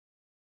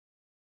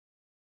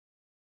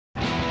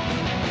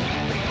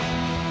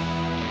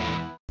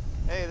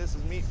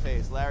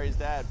Pace, Larry's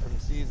dad from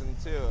season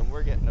 2, and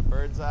we're getting a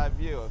bird's eye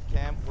view of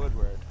Camp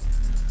Woodward.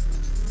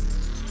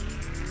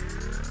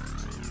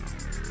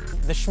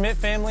 The Schmidt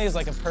family is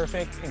like a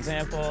perfect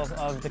example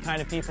of the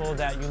kind of people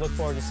that you look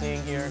forward to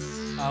seeing here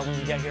when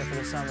you get here for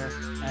the summer.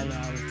 And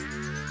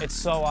it's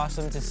so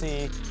awesome to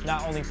see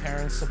not only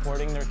parents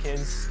supporting their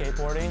kids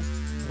skateboarding,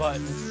 but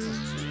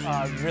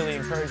really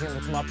encouraging them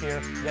to come up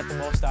here, get the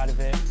most out of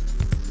it.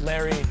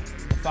 Larry,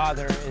 the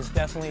father, is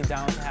definitely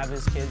down to have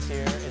his kids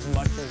here as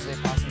much as they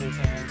possibly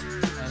can.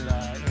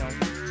 And you know,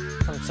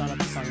 from sun up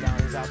to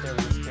sundown, he's out there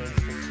with his kids,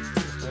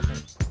 just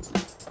ripping.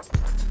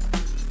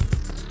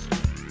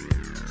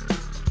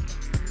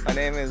 My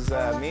name is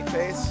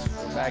Meatface.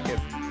 I'm back at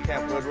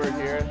Camp Woodward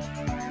here.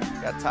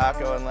 Got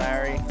Taco and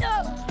Larry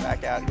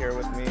back out here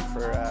with me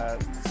for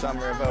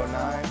summer of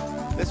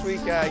 '09. This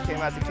week I came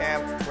out to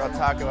camp, brought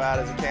Taco out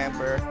as a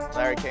camper.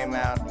 Larry came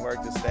out and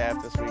worked as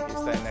staff this week. He's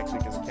staying next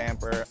week as a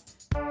camper.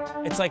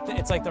 It's like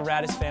the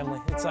raddest family.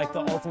 It's like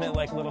the ultimate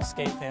like little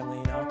skate family,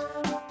 you know.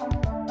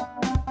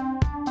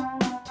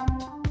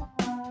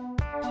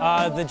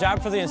 The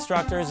job for the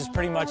instructors is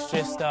pretty much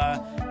just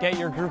get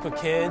your group of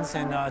kids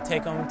and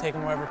take them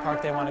wherever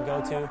park they want to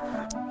go to.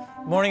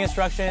 Morning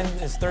instruction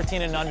is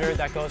 13 and under.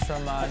 That goes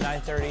from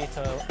 9:30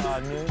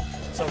 to noon.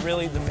 So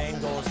really the main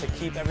goal is to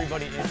keep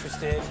everybody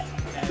interested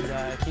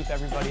and keep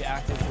everybody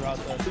active throughout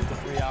the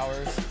 3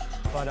 hours.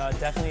 But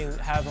definitely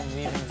have them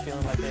leaving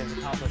feeling like they've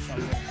accomplished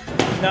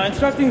something. Now,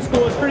 instructing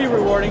school is pretty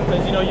rewarding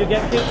because, you know, you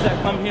get kids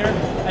that come here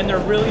and they're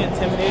really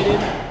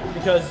intimidated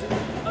because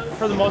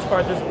for the most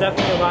part, there's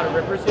definitely a lot of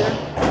rippers here.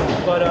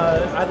 But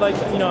I like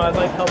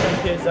helping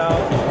kids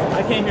out.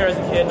 I came here as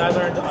a kid and I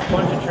learned a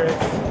bunch of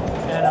tricks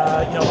and,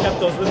 you know, kept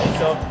those with me.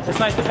 So it's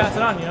nice to pass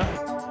it on, you know.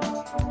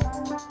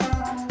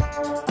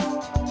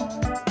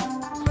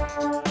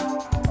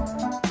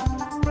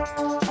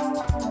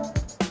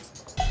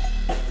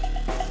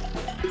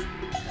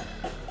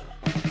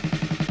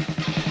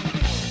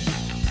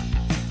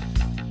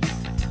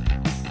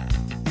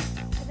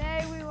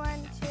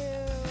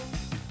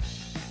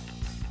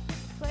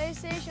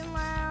 PlayStation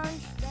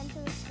Lounge, then to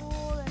the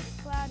school, then to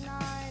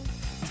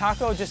Cloud9.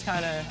 Taco just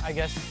kind of, I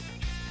guess,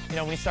 you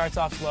know, when he starts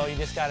off slow, you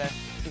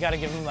gotta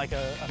give him like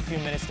a few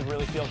minutes to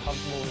really feel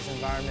comfortable with his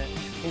environment.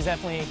 He's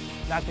definitely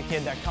not the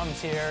kid that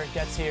comes here,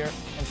 gets here,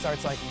 and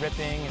starts like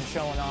ripping and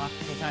showing off.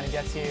 He kind of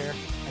gets here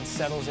and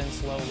settles in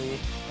slowly,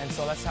 and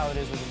so that's how it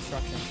is with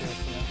instruction too,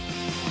 you know.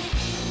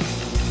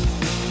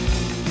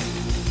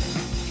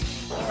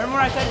 Remember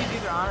when I said he's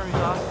either on or he's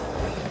off?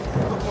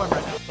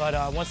 But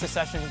once the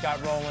session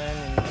got rolling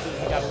and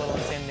he got a little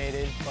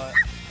intimidated, but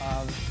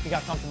he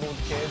got comfortable with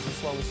the kids and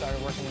slowly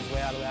started working his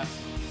way out of that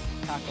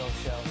taco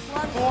show.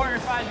 4 or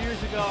 5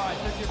 years ago, I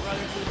took your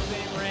brother to the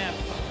same ramp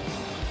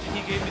and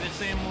he gave me the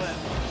same lift.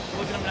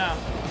 Look at him now.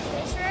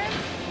 Sure?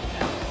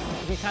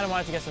 We kind of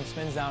wanted to get some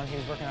spins down. He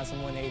was working on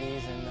some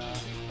 180s and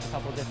a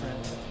couple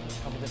different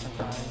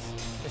kinds.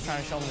 Just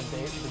trying to show him the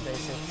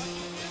basics.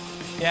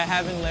 Yeah,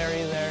 having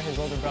Larry there, his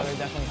older brother,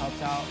 definitely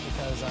helped out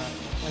because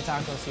when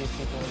Taco sees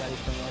people that he's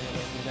familiar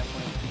with, he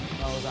definitely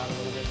knows out a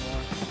little bit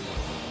more.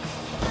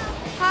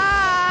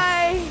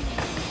 Hi!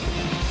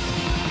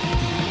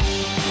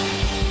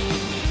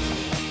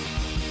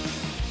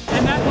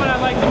 And that's what I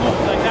like the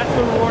most. Like, that's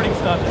the rewarding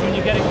stuff, is when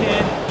you get a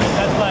kid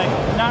that's like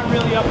not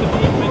really up to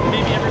beat with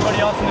maybe everybody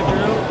else in the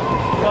group,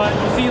 but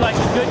you see like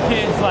the good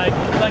kids like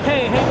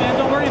hey man,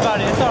 don't worry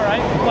about it, it's all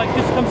right. Like,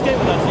 just come skate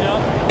with us, you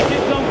know?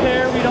 Kids don't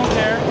care, we don't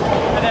care.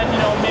 And then, you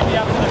know, maybe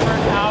after the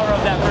first hour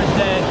of that first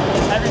day,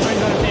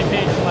 everybody's on the same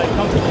page and like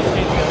comfortably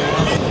skate together.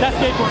 That's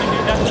skateboarding,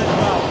 dude. That's what it's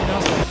about, you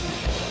know?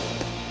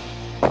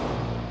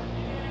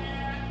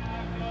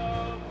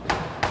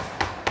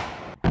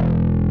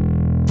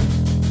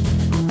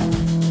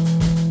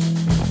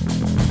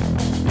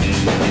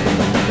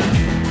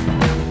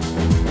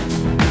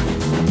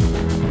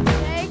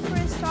 Today,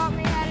 Chris taught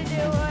me how to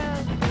do a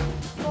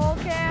full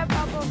cab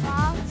up a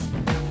box.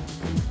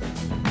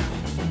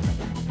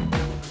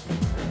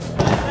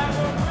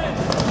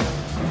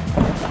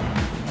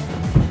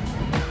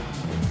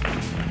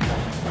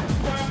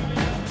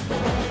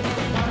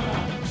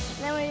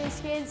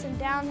 Some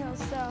downhill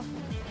stuff.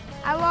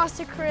 I lost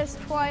to Chris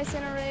twice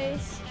in a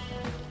race.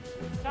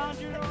 Down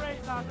judo race,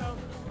 Taco.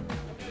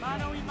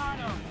 Mano y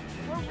mano.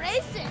 We're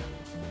racing.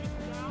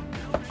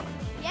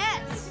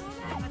 Yes.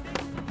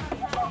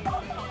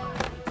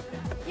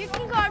 You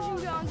can carve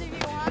some cones if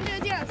you want. I'm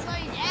just gonna slow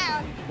you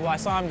down. Well, I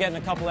saw him getting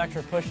a couple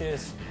extra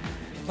pushes,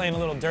 playing a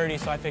little dirty,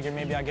 so I figured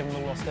maybe I'd give him a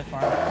little stiff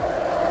arm.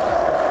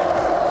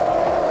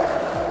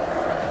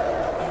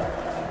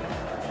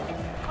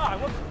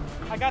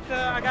 I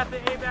got the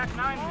A-back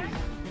 9,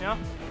 you know?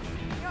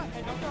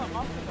 Hey, don't throw a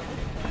bump to them.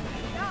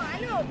 No, I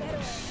know a better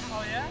way.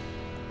 Oh, yeah?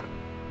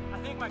 I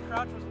think my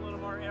crouch was a little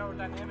more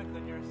aerodynamic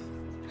than yours.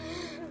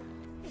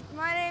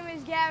 My name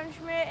is Gavin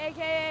Schmidt,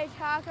 a.k.a.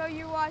 Taco.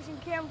 You're watching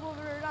Camp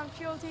Woodward on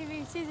Fuel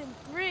TV Season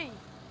 3.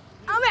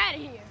 I'm out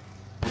of here.